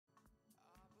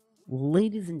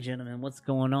Ladies and gentlemen, what's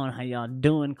going on? How y'all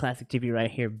doing? Classic TV right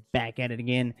here, back at it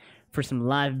again for some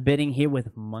live betting here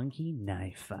with Monkey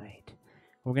Knife Fight.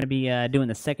 We're going to be doing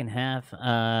the second half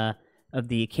of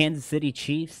the Kansas City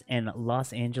Chiefs and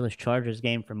Los Angeles Chargers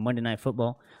game from Monday Night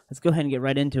Football. Let's go ahead and get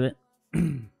right into it.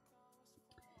 We're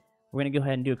going to go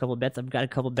ahead and do a couple bets. I've got a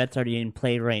couple bets already in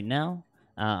play right now.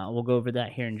 We'll go over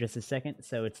that here in just a second.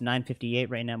 So it's 9:58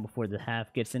 right now before the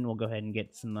half gets in. We'll go ahead and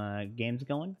get some games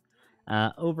going.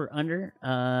 Over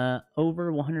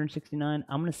 169.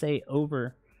 I'm gonna say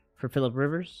over for Philip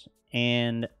Rivers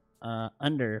and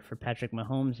under for Patrick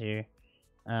Mahomes here.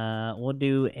 We'll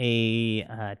do a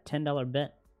 $10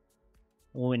 bet.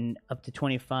 We'll win up to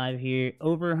 25 here.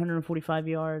 Over 145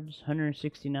 yards,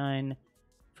 169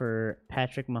 for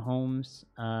Patrick Mahomes.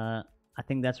 I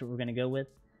think that's what we're gonna go with.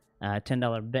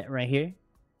 $10 bet right here.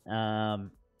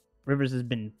 Rivers has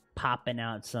been popping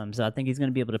out some, so I think he's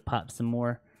gonna be able to pop some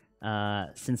more.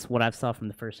 Since what I've saw from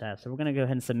the first half. So we're going to go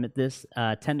ahead and submit this.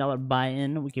 $10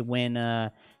 buy-in. We could win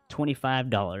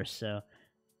 $25. So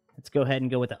let's go ahead and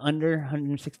go with the under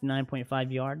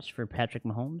 169.5 yards for Patrick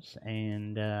Mahomes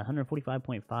and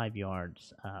 145.5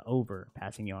 yards over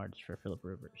passing yards for Philip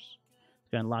Rivers. Let's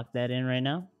go ahead and lock that in right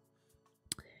now.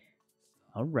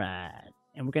 All right.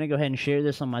 And we're going to go ahead and share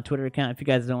this on my Twitter account. If you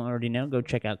guys don't already know, go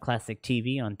check out Classic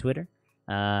TV on Twitter.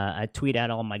 I tweet out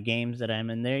all my games that I'm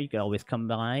in there. You can always come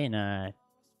by and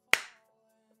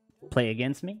play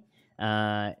against me.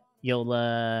 You'll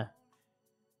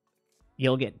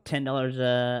get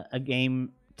 $10 a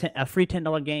game, a free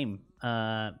 $10 game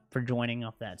for joining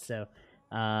off that. So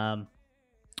I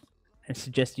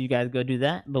suggest you guys go do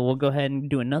that. But we'll go ahead and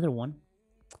do another one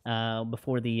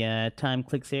before the time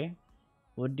clicks here.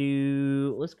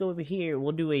 Let's go over here.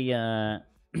 We'll do a.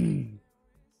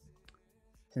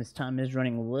 Since time is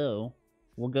running low,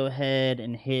 we'll go ahead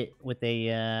and hit with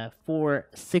a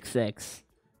 4-6x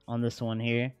on this one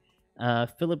here.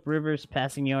 Philip Rivers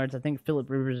passing yards. I think Philip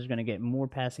Rivers is going to get more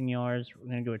passing yards. We're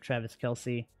going to go with Travis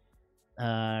Kelce.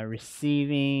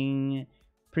 Receiving.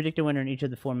 Predict a winner in each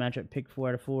of the four matchup. Pick 4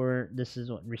 out of 4. This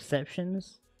is what?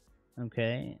 Receptions.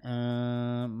 Okay.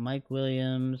 Mike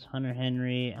Williams, Hunter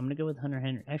Henry. I'm going to go with Hunter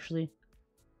Henry. Actually,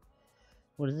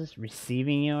 what is this?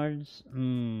 Receiving yards?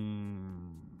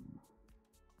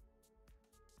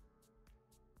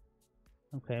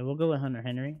 Okay, we'll go with Hunter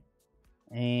Henry.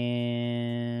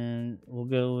 And we'll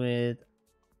go with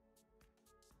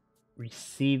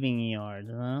receiving yards,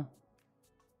 huh?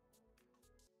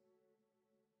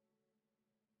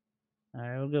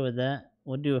 Alright, we'll go with that.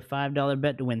 We'll do a $5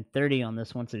 bet to win 30 on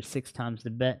this one, so 6 times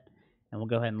the bet. And we'll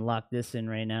go ahead and lock this in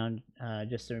right now,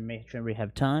 just to make sure we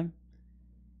have time.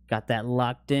 Got that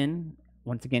locked in.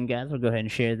 Once again, guys, we'll go ahead and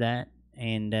share that.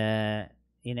 And,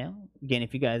 you know, again,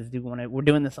 if you guys do want to, we're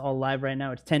doing this all live right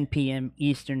now. It's 10 p.m.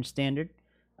 Eastern Standard,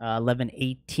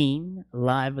 11:18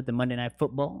 live with the Monday Night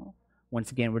Football.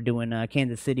 Once again, we're doing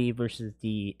Kansas City versus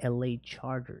the LA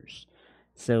Chargers.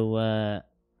 So we're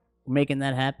making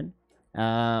that happen.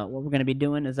 What we're going to be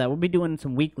doing is we'll be doing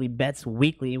some weekly bets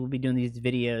weekly. We'll be doing these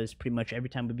videos pretty much every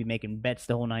time we'll be making bets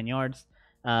the whole 9 yards.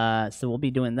 So we'll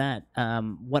be doing that.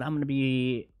 What I'm going to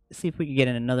be, see if we can get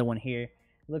in another one here.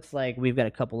 Looks like we've got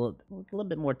a little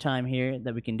bit more time here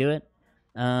that we can do it.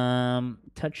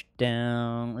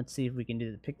 Touchdown. Let's see if we can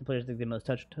do pick the players that get the most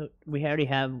touch.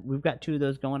 We've got 2 of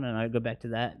those going, and I'll go back to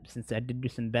that since I did do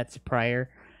some bets prior,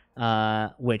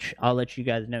 which I'll let you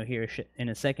guys know here in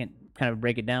a second, kind of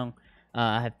break it down.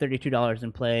 I have $32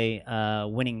 in play,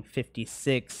 winning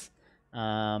 56.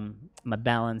 My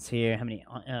balance here, how many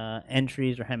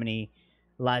entries or how many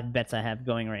live bets I have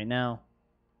going right now.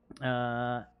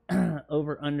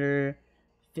 Over under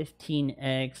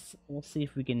 15x. We'll see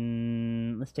if we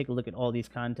can. Let's take a look at all these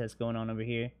contests going on over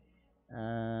here.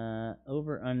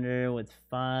 Over under with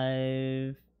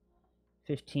 5,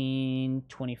 15,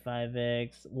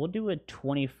 25x. We'll do a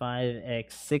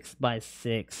 25x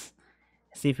 6x6.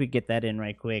 See if we get that in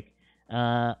right quick.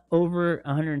 Over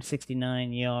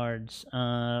 169 yards.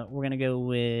 We're going to go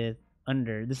with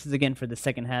under. This is again for the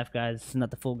second half, guys. This is not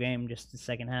the full game, just the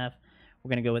second half. We're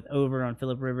going to go with over on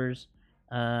Philip Rivers.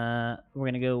 We're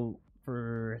going to go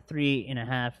for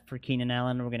 3.5 for Keenan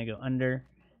Allen. We're going to go under.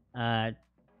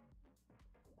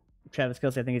 Travis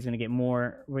Kelce, I think he's going to get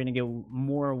more. We're going to go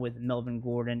more with Melvin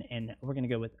Gordon, and we're going to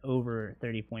go with over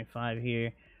 30.5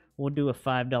 here. We'll do a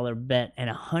 $5 bet and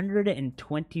a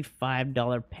 $125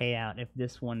 payout if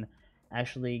this one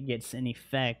actually gets in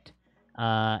effect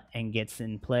and gets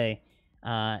in play.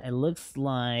 It looks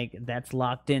like that's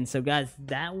locked in. So, guys,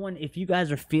 that one, if you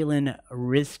guys are feeling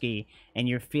risky and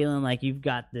you're feeling like you've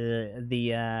got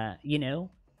the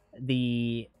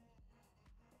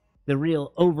the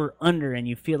real over under, and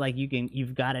you feel like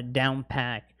you've got a down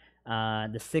pack,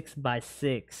 the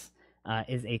 6x6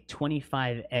 is a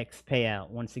 25x payout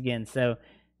once again. So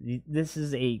this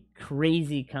is a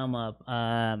crazy come up.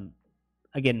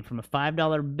 Again, from a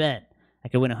 $5 bet, I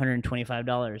could win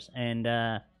 $125,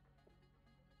 and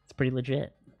it's pretty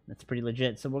legit. That's pretty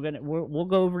legit. So we'll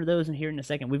go over those in here in a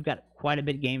second. We've got quite a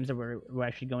bit of games that we're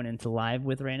actually going into live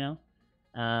with right now.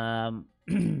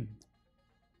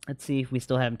 Let's see if we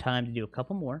still have time to do a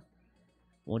couple more.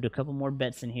 We'll do a couple more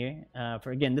bets in here.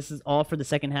 For again, this is all for the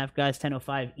second half, guys.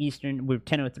 10:05 Eastern. We're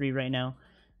 10:03 right now.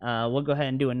 We'll go ahead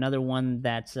and do another one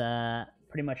that's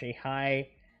pretty much a high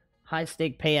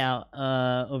stake payout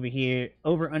over here.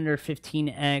 Over under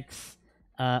 15x.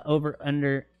 Over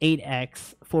under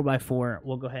 8x 4x4.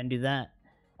 We'll go ahead and do that.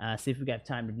 See if we got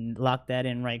time to lock that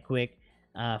in right quick.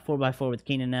 4x4 with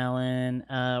Keenan Allen.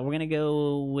 We're gonna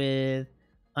go with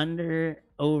under,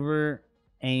 over,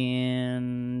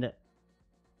 and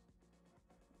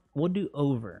we'll do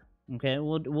over. Okay,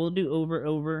 we'll do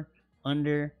over,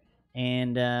 under,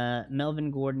 and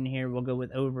Melvin Gordon here. We'll go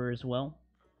with over as well.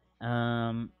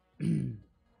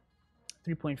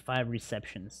 3.5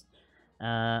 receptions.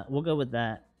 We'll go with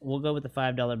that. We'll go with the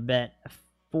 $5 bet.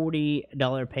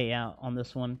 $40 payout on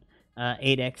this one.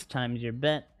 8x times your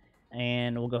bet.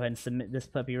 And we'll go ahead and submit this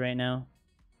puppy right now.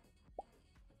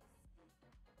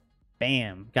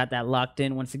 Bam. Got that locked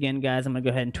in. Once again, guys, I'm going to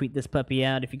go ahead and tweet this puppy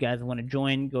out. If you guys want to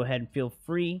join, go ahead and feel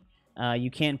free.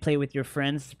 You can play with your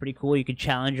friends. It's pretty cool. You can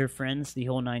challenge your friends, the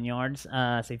whole 9 yards.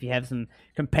 So if you have some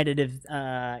competitive,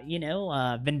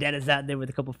 vendettas out there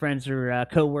with a couple friends or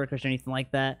co-workers or anything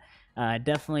like that,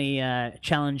 definitely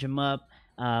challenge them up.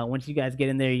 Once you guys get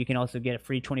in there, you can also get a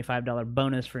free $25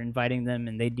 bonus for inviting them,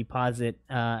 and they deposit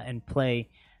and play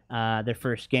their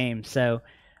first game. So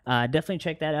definitely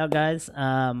check that out, guys.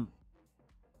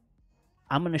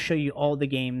 I'm going to show you all the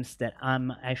games that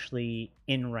I'm actually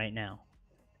in right now.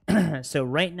 So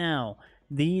right now,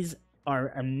 these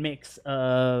are a mix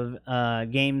of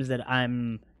games that I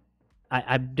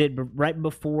did right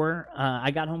before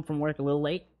I got home from work a little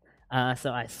late.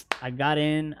 So I got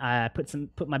in, I put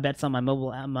my bets on my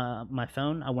mobile my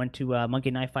phone. I went to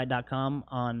monkeyknifefight.com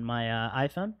on my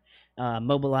iPhone,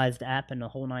 mobilized app and the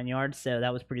whole 9 yards. So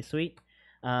that was pretty sweet.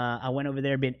 I went over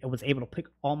there, was able to pick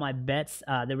all my bets.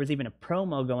 There was even a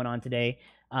promo going on today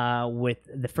with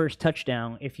the first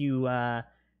touchdown. If you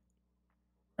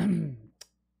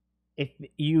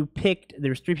picked,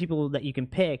 there's 3 people that you can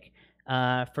pick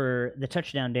for the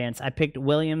touchdown dance. I picked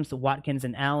Williams, Watkins,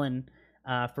 and Allen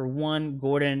for 1,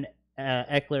 Gordon,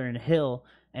 Eckler, and Hill.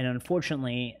 And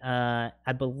unfortunately, I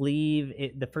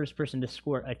believe the first person to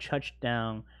score a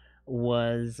touchdown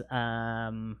was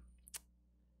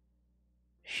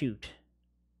shoot.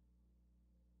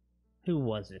 Who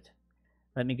was it?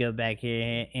 Let me go back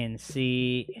here and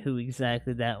see who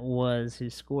exactly that was who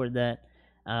scored that.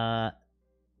 Matter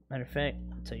of fact,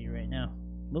 I'll tell you right now.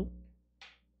 Whoop.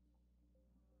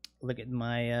 Look at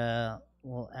my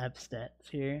little app stats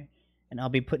here. And I'll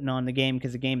be putting on the game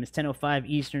because the game is 10:05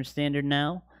 Eastern Standard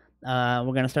now. We're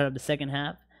going to start up the second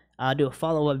half. I'll do a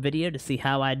follow-up video to see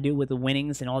how I do with the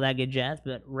winnings and all that good jazz.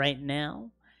 But right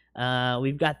now,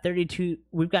 we've got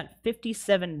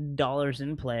 $57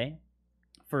 in play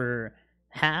for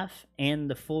half and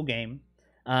the full game,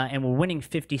 and we're winning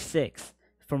 56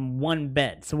 from one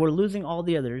bet. So we're losing all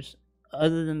the others,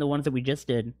 other than the ones that we just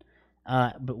did,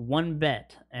 but one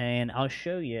bet, and I'll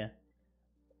show you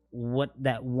what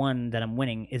that one that I'm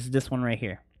winning is. This one right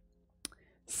here.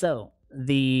 So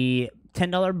the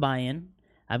 $10 buy-in,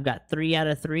 I've got 3 out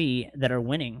of 3 that are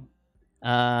winning,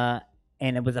 and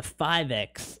it was a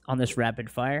 5x on this rapid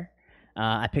fire.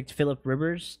 I picked Philip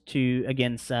Rivers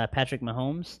against Patrick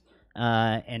Mahomes,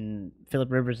 and Philip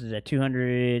Rivers is at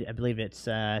 200. I believe it's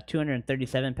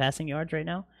 237 passing yards right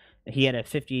now. He had a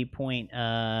 50-point,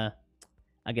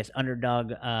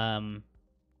 underdog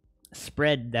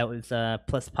spread that was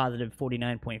plus positive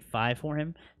 49.5 for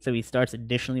him. So he starts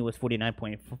additionally with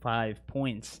 49.5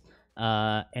 points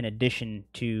in addition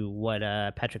to what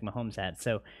Patrick Mahomes had.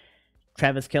 So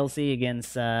Travis Kelce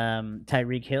against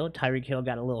Tyreek Hill. Tyreek Hill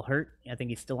got a little hurt. I think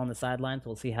he's still on the sidelines.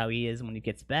 We'll see how he is when he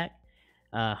gets back.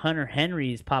 Hunter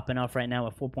Henry's popping off right now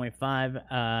with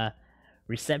 4.5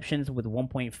 receptions with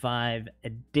 1.5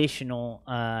 additional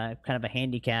kind of a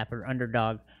handicap or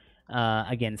underdog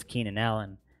against Keenan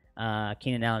Allen.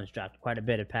 Keenan Allen's dropped quite a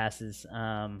bit of passes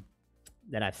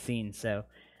that I've seen. So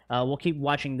we'll keep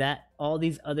watching that. All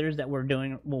these others that we're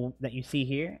doing, that you see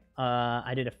here,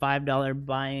 I did a $5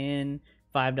 buy-in,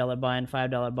 $5 buy-in,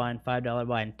 $5 buy-in, $5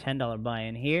 buy-in, $10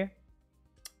 buy-in here.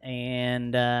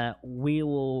 And we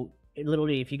will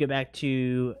literally, if you go back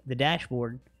to the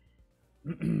dashboard,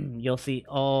 you'll see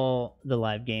all the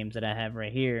live games that I have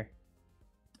right here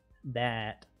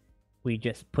that we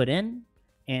just put in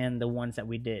and the ones that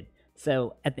we did.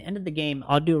 So at the end of the game,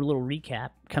 I'll do a little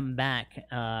recap, come back,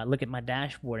 look at my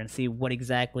dashboard, and see what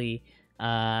exactly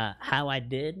how I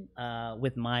did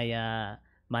with my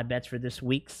my bets for this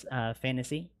week's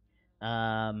fantasy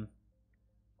and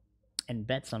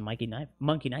bets on Monkey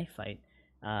Knife Fight.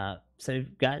 So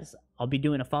guys, I'll be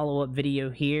doing a follow up video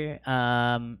here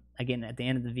again at the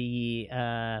end of the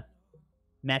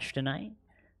match tonight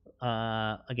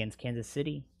against Kansas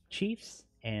City Chiefs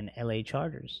and LA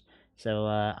Chargers. So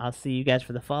I'll see you guys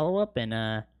for the follow up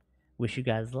and wish you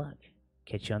guys luck.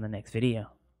 Catch you on the next video.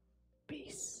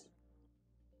 Peace.